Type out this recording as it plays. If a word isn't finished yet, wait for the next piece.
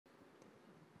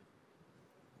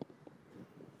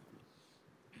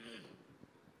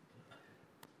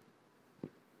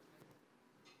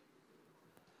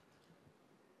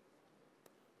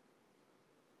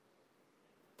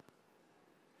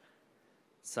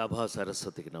సభా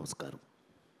సరస్వతికి నమస్కారం.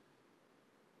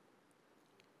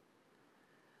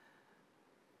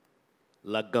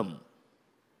 లగ్గం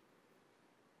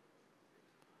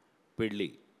పెళ్ళి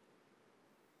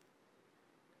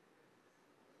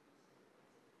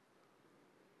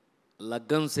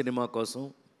లగ్గం సినిమా కోసం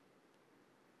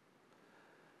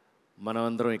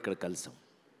మనమందరం ఇక్కడ కలిసాం.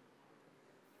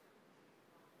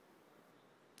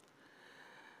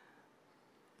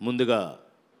 ముందుగా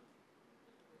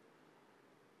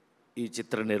ఈ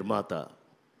చిత్ర నిర్మాత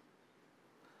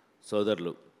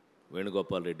సోదరులు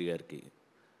వేణుగోపాల్ రెడ్డి గారికి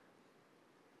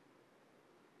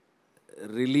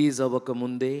రిలీజ్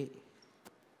అవ్వకముందే,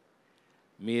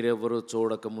 మీరెవరూ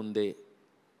చూడకముందే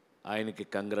ఆయనకి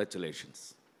కంగ్రాచులేషన్స్.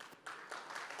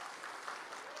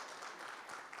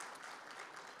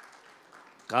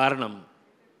 కారణం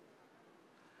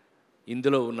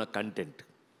ఇందులో ఉన్న కంటెంట్.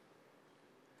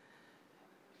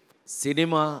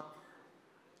 సినిమా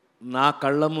నా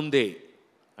కళ్ళ ముందే,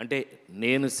 అంటే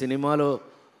నేను సినిమాలో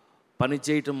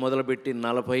పనిచేయటం మొదలుపెట్టి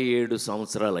 47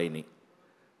 సంవత్సరాలు అయినాయి.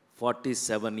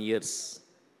 47 years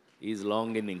ఈజ్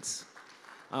లాంగ్ ఇన్నింగ్స్.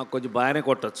 కొంచెం బాగానే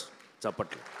కొట్టచ్చు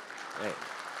చప్పట్లు.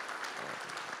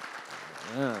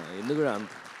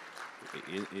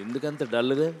 ఎందుకంత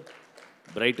డల్గా,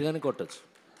 బ్రైట్గానే కొట్టచ్చు.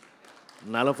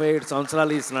 47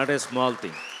 సంవత్సరాలు is not a small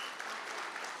thing,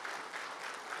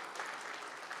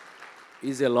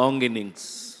 is a long innings.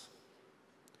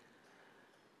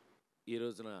 ఈ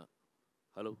రోజున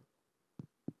hello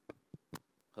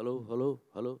hello hello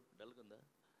hello డల్గుందా?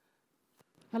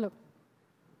 Hello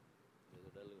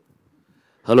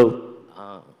hello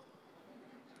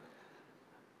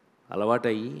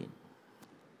అలవాటయ్యి,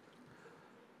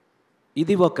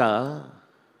 ఇది ఒక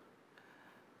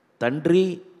తండ్రి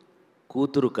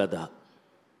కూతురు కథ.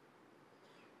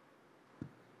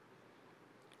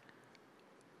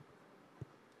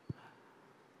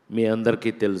 మీ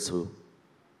అందరికీ తెలుసు,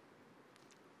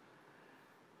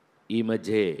 ఈ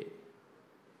మధ్య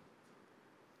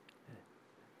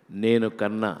నేను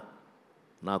కన్నా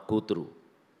నా కూతురు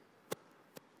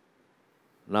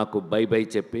నాకు బై బై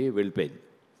చెప్పి వెళ్ళిపోయింది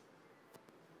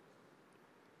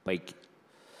పైకి.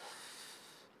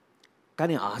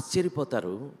 కానీ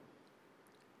ఆశ్చర్యపోతారు,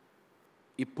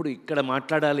 ఇప్పుడు ఇక్కడ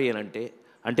మాట్లాడాలి అని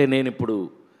అంటే నేను ఇప్పుడు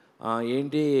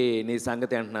ఏంటి నీ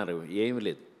సంగతి అంటున్నారు? ఏమీ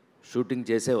లేదు, షూటింగ్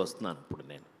చేసే వస్తున్నాను ఇప్పుడు.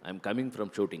 నేను ఐఎమ్ కమింగ్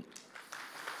ఫ్రమ్ షూటింగ్.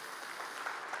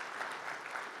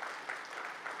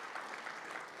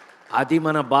 అది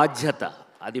మన బాధ్యత,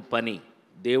 అది పని,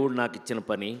 దేవుడు నాకు ఇచ్చిన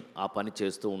పని. ఆ పని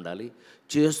చేస్తూ ఉండాలి,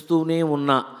 చేస్తూనే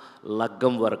ఉన్న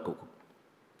లగ్గం వరకు.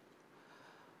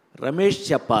 రమేష్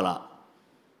చెప్పాలా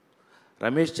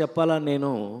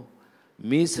నేను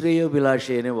మీ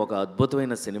శ్రేయోభిలాషి అనే ఒక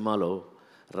అద్భుతమైన సినిమాలో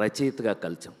రచయితగా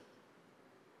కలిసాం.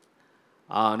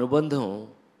 ఆ అనుబంధం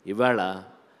ఇవాళ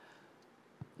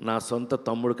నా సొంత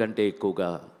తమ్ముడు కంటే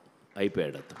ఎక్కువగా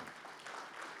అయిపోయాడు అతను.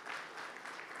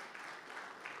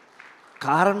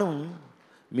 కారణం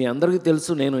మీ అందరికీ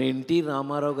తెలుసు, నేను ఎన్టీ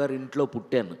రామారావు గారి ఇంట్లో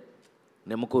పుట్టాను,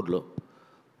 నిమ్మకూరులో.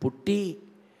 పుట్టి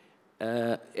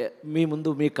మీ ముందు,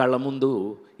 మీ కళ్ళ ముందు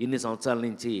ఇన్ని సంవత్సరాల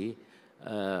నుంచి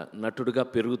నటుడిగా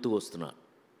పెరుగుతూ వస్తున్నాను.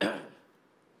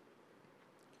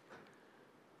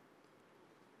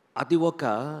 అది ఒక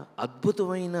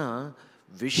అద్భుతమైన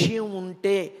విషయం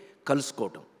ఉంటే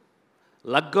కలుసుకోవటం.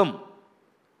 లగ్గం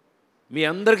మీ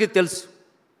అందరికీ తెలుసు,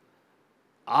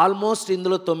 ఆల్మోస్ట్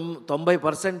ఇందులో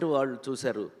 90% వాళ్ళు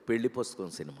చూశారు పెళ్లి పుస్తకం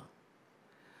సినిమా.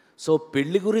 సో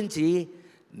పెళ్ళి గురించి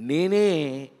నేనే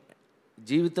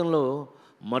జీవితంలో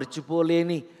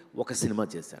మర్చిపోలేని ఒక సినిమా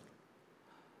చేశాను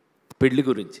పెళ్ళి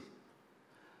గురించి.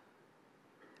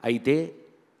 అయితే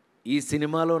ఈ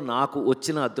సినిమాలో నాకు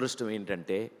వచ్చిన అదృష్టం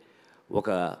ఏంటంటే, ఒక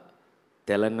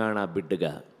తెలంగాణ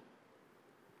బిడ్డగా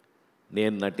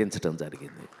నేను నటించడం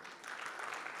జరిగింది.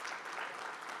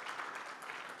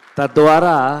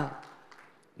 తద్వారా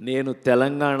నేను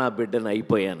తెలంగాణ బిడ్డను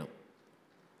అయిపోయాను.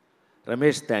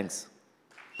 రమేష్ థ్యాంక్స్.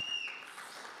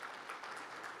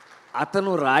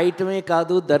 అతను రాయటమే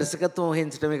కాదు, దర్శకత్వం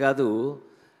వహించడమే కాదు.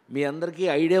 మీ అందరికీ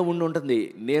ఐడియా ఉండి ఉంటుంది,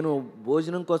 నేను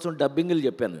భోజనం కోసం డబ్బింగ్లు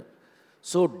చెప్పాను.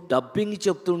 సో డబ్బింగ్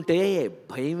చెప్తుంటే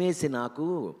భయం వేసి, నాకు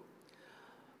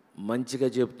మంచిగా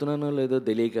చెప్తున్నానో లేదో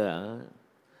తెలియక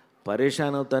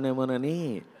పరేషాన్ అవుతానేమోనని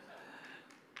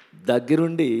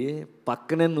దగ్గరుండి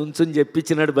పక్కనే నుంచుని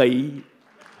చెప్పించినాడు బాయ్.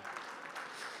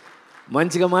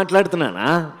 మంచిగా మాట్లాడుతున్నానా?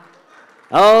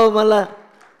 మళ్ళా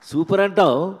సూపర్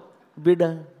అంటావు బిడ్డ,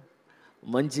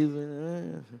 మంచి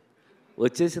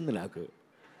వచ్చేసింది నాకు.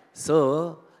 సో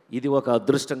ఇది ఒక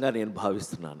అదృష్టంగా నేను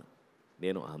భావిస్తున్నాను.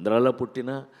 నేను ఆంధ్రాలో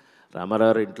పుట్టినా,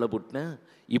 రామారావు ఇంట్లో పుట్టినా,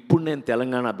 ఇప్పుడు నేను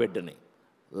తెలంగాణ బిడ్డని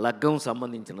లగ్గం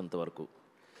సంబంధించినంత వరకు.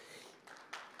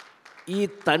 ఈ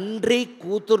తండ్రి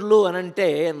కూతుర్లు అనంటే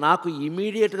నాకు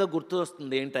ఇమీడియట్గా గుర్తు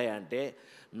వస్తుంది ఏంటయ్యా అంటే,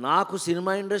 నాకు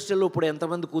సినిమా ఇండస్ట్రీలో ఇప్పుడు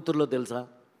ఎంతమంది కూతుర్లో తెలుసా?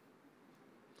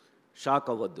 షాక్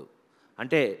అవ్వద్దు.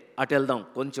 అంటే అటు వెళ్దాం,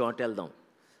 కొంచెం అటు వెళ్దాం.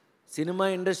 సినిమా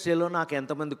ఇండస్ట్రీలో నాకు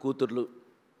ఎంతమంది కూతుర్లు?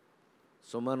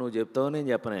 సుమా నువ్వు చెప్తావు, నేను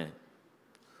చెప్పనే.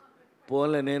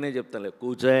 పోన్లే నేనే చెప్తానులే,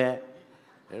 కూర్చోయే.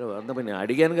 నేను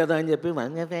అడిగాను కదా అని చెప్పి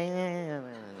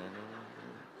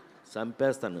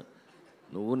చంపేస్తాను.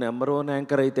 నువ్వు నెంబర్ 1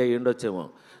 యాంకర్ అయితే అయ్యుండొచ్చేమో,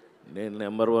 నేను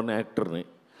నెంబర్ 1 యాక్టర్ని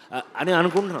అని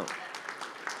అనుకుంటున్నావు.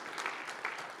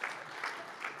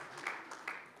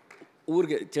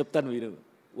 ఊరికే చెప్తాను విను.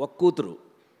 ఒక కూతురు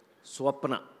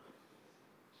స్వప్న,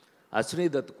 అశ్విని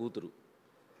దత్ కూతురు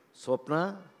స్వప్న,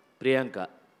 ప్రియాంక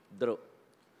ఇద్దరు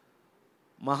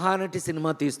మహానటి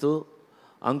సినిమా తీస్తూ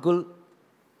అంకుల్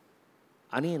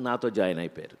అని నాతో జాయిన్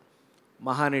అయిపోయారు.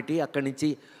 మహానటి అక్కడి నుంచి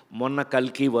మొన్న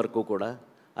కల్కి వరకు కూడా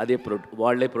అదే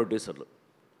వాళ్ళే ప్రొడ్యూసర్లు.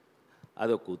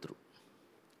 అదో కూతురు.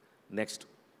 నెక్స్ట్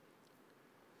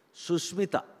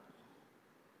సుష్మిత,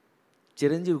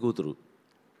 చిరంజీవి కూతురు,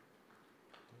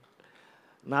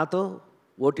 నాతో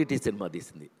ఓటీటీ సినిమా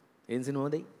తీసింది. ఏం సినిమా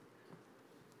అది?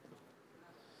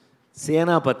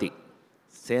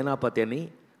 సేనాపతి అని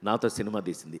నాతో సినిమా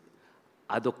తీసింది.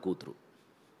 అదొక కూతురు.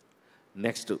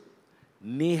 నెక్స్ట్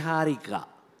నిహారిక,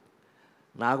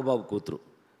 నాగబాబు కూతురు,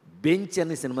 బెంచ్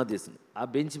అని సినిమా తీసింది. ఆ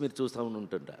బెంచ్ మీరు చూస్తూ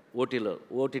ఉంటుంటా,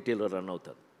 ఓటీటీలో రన్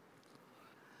అవుతుంది.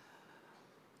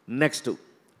 నెక్స్ట్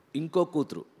ఇంకో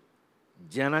కూతురు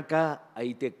జనక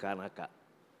అయితే కనక,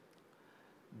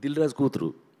 దిల్ రాజు కూతురు,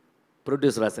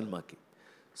 ప్రొడ్యూసర్ ఆ సినిమాకి.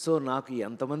 సో నాకు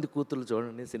ఎంతమంది కూతుర్లు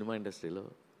చూడండి సినిమా ఇండస్ట్రీలో.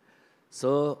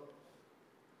 సో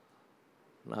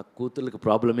నా కూతుర్లకి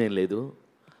ప్రాబ్లం ఏం లేదు.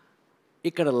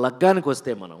 ఇక్కడ లగ్గానికి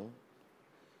వస్తే మనం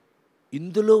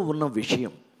ఇందులో ఉన్న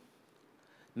విషయం,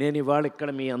 నేను ఇవాళ ఇక్కడ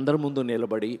మీ అందరి ముందు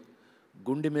నిలబడి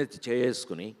గుండె మీద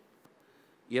చేసుకుని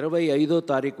 25వ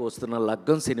తారీఖు వస్తున్న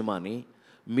లగ్గం సినిమాని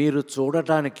మీరు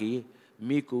చూడటానికి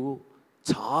మీకు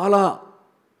చాలా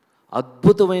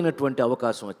అద్భుతమైనటువంటి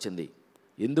అవకాశం వచ్చింది.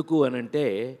 ఎందుకు అనంటే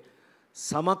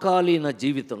సమకాలీన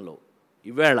జీవితంలో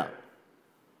ఇవాళ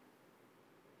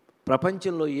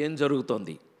ప్రపంచంలో ఏం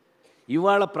జరుగుతోంది,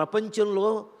 ఇవాళ ప్రపంచంలో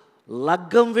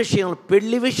లగ్గం విషయంలో,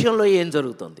 పెళ్లి విషయంలో ఏం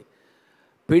జరుగుతుంది,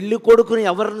 పెళ్లి కొడుకుని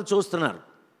ఎవరిని చూస్తున్నారు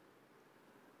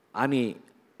అని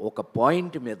ఒక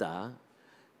పాయింట్ మీద,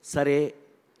 సరే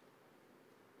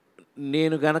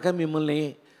నేను గనక మిమ్మల్ని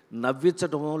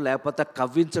నవ్వించటమో లేకపోతే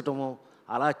కవ్వించటమో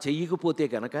అలా చెయ్యకపోతే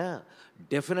కనుక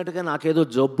డెఫినెట్గా నాకేదో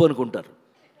జబ్బు అనుకుంటారు.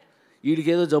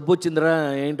 వీడికేదో జబ్బు వచ్చిందిరా,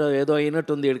 ఏంటో ఏదో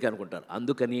అయినట్టుంది వీడికి అనుకుంటారు.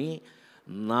 అందుకని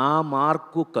నా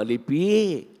మార్కు కలిపి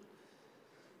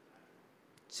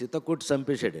చితకొట్టి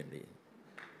చంపేశాడండి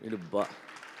వీడు.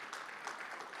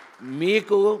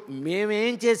 మీకు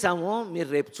మేమేం చేశామో మీరు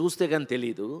రేపు చూస్తే కానీ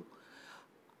తెలీదు.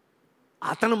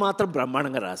 అతను మాత్రం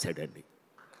బ్రహ్మాండంగా రాశాడండి.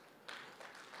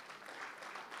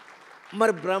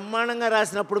 మరి బ్రహ్మాండంగా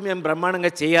రాసినప్పుడు మేము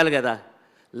బ్రహ్మాండంగా చేయాలి కదా,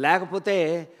 లేకపోతే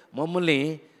మమ్మల్ని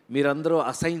మీరందరూ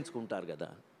అసహించుకుంటారు కదా.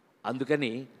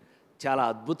 అందుకని చాలా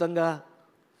అద్భుతంగా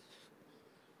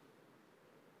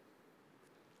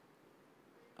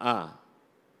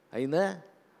అయిందా?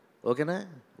 ఓకేనా?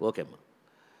 ఓకేమ్మా.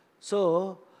 సో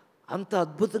అంత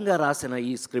అద్భుతంగా రాసిన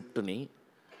ఈ స్క్రిప్ట్ని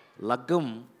లగ్గం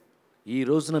ఈ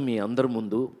రోజున మీ అందరి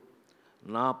ముందు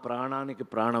నా ప్రాణానికి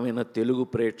ప్రాణమైన తెలుగు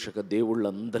ప్రేక్షక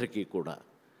దేవుళ్ళందరికీ కూడా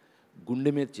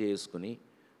గుండె మీద చేసుకుని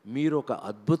మీరు ఒక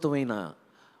అద్భుతమైన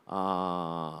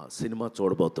సినిమా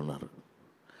చూడబోతున్నారు.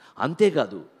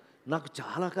 అంతేకాదు నాకు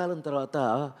చాలా కాలం తర్వాత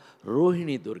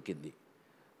రోహిణి దొరికింది.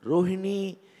 రోహిణి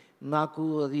నాకు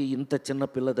అది ఇంత చిన్న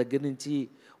పిల్ల దగ్గర నుంచి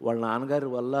వాళ్ళ నాన్నగారి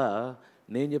వల్ల,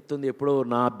 నేను చెప్తుంది ఎప్పుడో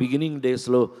నా బిగినింగ్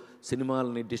డేస్లో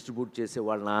సినిమాలని డిస్ట్రిబ్యూట్ చేసే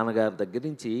వాళ్ళ నాన్నగారి దగ్గర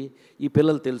నుంచి ఈ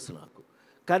పిల్లలు తెలుసు నాకు.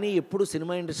 కానీ ఎప్పుడు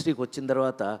సినిమా ఇండస్ట్రీకి వచ్చిన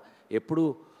తర్వాత ఎప్పుడు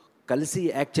కలిసి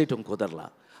యాక్ట్ చేయటం కుదరలా.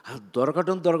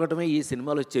 దొరకటమే ఈ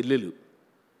సినిమాలో చెల్లెలు.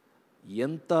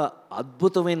 ఎంత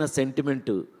అద్భుతమైన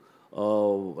సెంటిమెంటు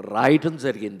రాయటం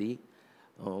జరిగింది.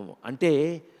 అంటే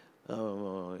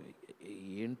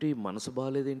ఏంటి మనసు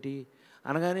బాగాలేదేంటి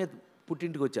అనగానే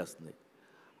పుట్టింటికి వచ్చేస్తుంది.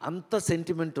 అంత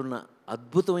సెంటిమెంట్ ఉన్న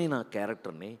అద్భుతమైన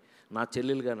క్యారెక్టర్ని నా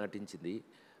చెల్లెలుగా నటించింది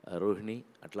రోహిణి.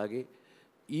 అట్లాగే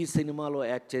ఈ సినిమాలో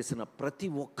యాక్ట్ చేసిన ప్రతి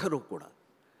ఒక్కరూ కూడా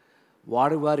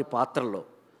వారి పాత్రల్లో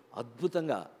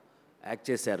అద్భుతంగా యాక్ట్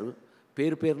చేశారు.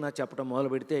 పేరున చెప్పడం మొదలు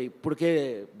పెడితే ఇప్పటికే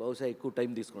బహుశా ఎక్కువ టైం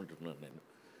తీసుకుంటున్నాను నేను.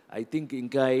 ఐ థింక్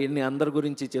ఇంకా ఈయన్ని అందరి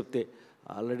గురించి చెప్తే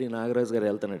ఆల్రెడీ నాగరాజు గారు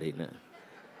వెళ్తున్నాడు, ఈయన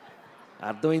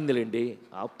అర్థమైందిలేండి,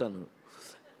 ఆపుతాను.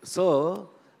 సో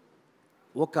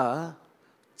ఒక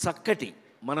చక్కటి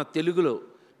మన తెలుగులో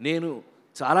నేను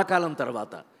చాలా కాలం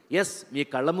తర్వాత ఎస్ మీ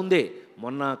కళ్ళ ముందే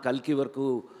మొన్న కల్కి వరకు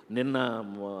నిన్న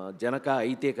జనక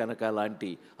అయితే కనుక లాంటి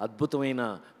అద్భుతమైన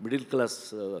మిడిల్ క్లాస్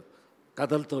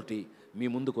కథలతోటి మీ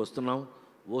ముందుకు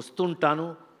వస్తుంటాను,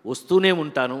 వస్తూనే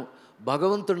ఉంటాను.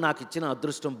 భగవంతుడు నాకు ఇచ్చిన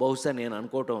అదృష్టం బహుశా నేను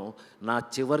అనుకోవటం నా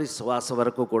చివరి శ్వాస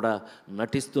వరకు కూడా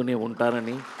నటిస్తూనే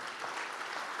ఉంటానని,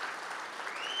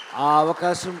 ఆ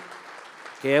అవకాశం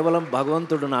కేవలం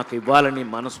భగవంతుడు నాకు ఇవ్వాలని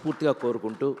మనస్ఫూర్తిగా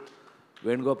కోరుకుంటూ,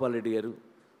 వేణుగోపాల్ రెడ్డి గారు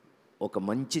ఒక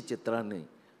మంచి చిత్రాన్ని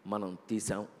మనం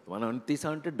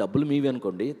తీసామంటే డబ్బులు మీవి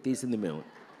అనుకోండి, తీసింది మేము,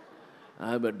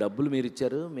 డబ్బులు మీరు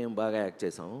ఇచ్చారు, మేము బాగా యాక్ట్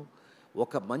చేసాము.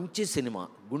 ఒక మంచి సినిమా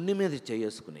గుండె మీద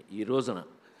చేసుకుని ఈ రోజున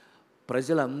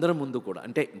ప్రజలందరి ముందు కూడా,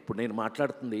 అంటే ఇప్పుడు నేను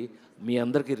మాట్లాడుతుంది మీ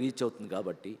అందరికీ రీచ్ అవుతుంది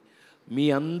కాబట్టి, మీ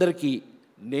అందరికీ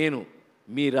నేను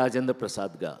మీ రాజేంద్ర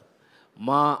ప్రసాద్గా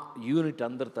మా యూనిట్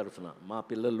అందరి తరఫున, మా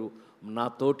పిల్లలు, నా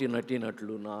తోటి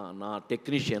నటీనటులు, నా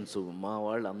టెక్నీషియన్స్, మా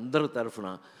వాళ్ళందరి తరఫున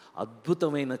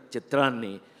అద్భుతమైన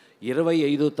చిత్రాన్ని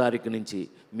 25వ తారీఖు నుంచి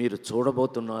మీరు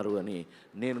చూడబోతున్నారు అని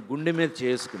నేను గుండె మీద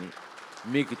చేసుకుని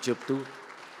మీకు చెప్తూ,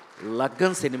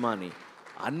 లగ్గం సినిమాని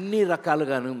అన్ని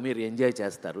రకాలుగాను మీరు ఎంజాయ్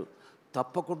చేస్తారు.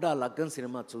 తప్పకుండా లగ్గం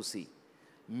సినిమా చూసి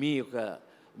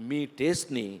మీ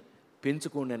టేస్ట్ని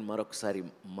పెంచుకోండి అని మరొకసారి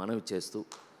మనవి చేస్తూ,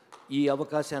 ఈ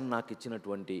అవకాశాన్ని నాకు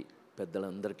ఇచ్చినటువంటి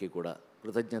పెద్దలందరికీ కూడా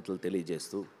కృతజ్ఞతలు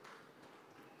తెలియజేస్తూ,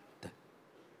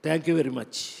 thank you very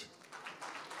much,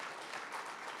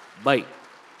 by.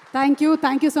 Thank you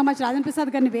so much. Rajendra Prasad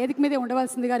గారిని వేదిక మీదే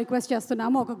ఉండవలసిందిగా రిక్వెస్ట్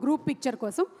చేస్తున్నాము. ఒక గ్రూప్ పిక్చర్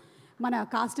కోసం మన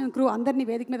కాస్ట్ అండ్ క్రూ అందరినీ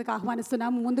వేదిక మీదకి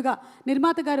ఆహ్వానిస్తున్నాము. ముందుగా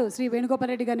నిర్మాత గారు శ్రీ వేణుగోపాల్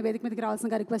రెడ్డి గారిని వేదిక మీదకి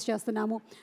రావాల్సిందిగా రిక్వెస్ట్ చేస్తున్నాము.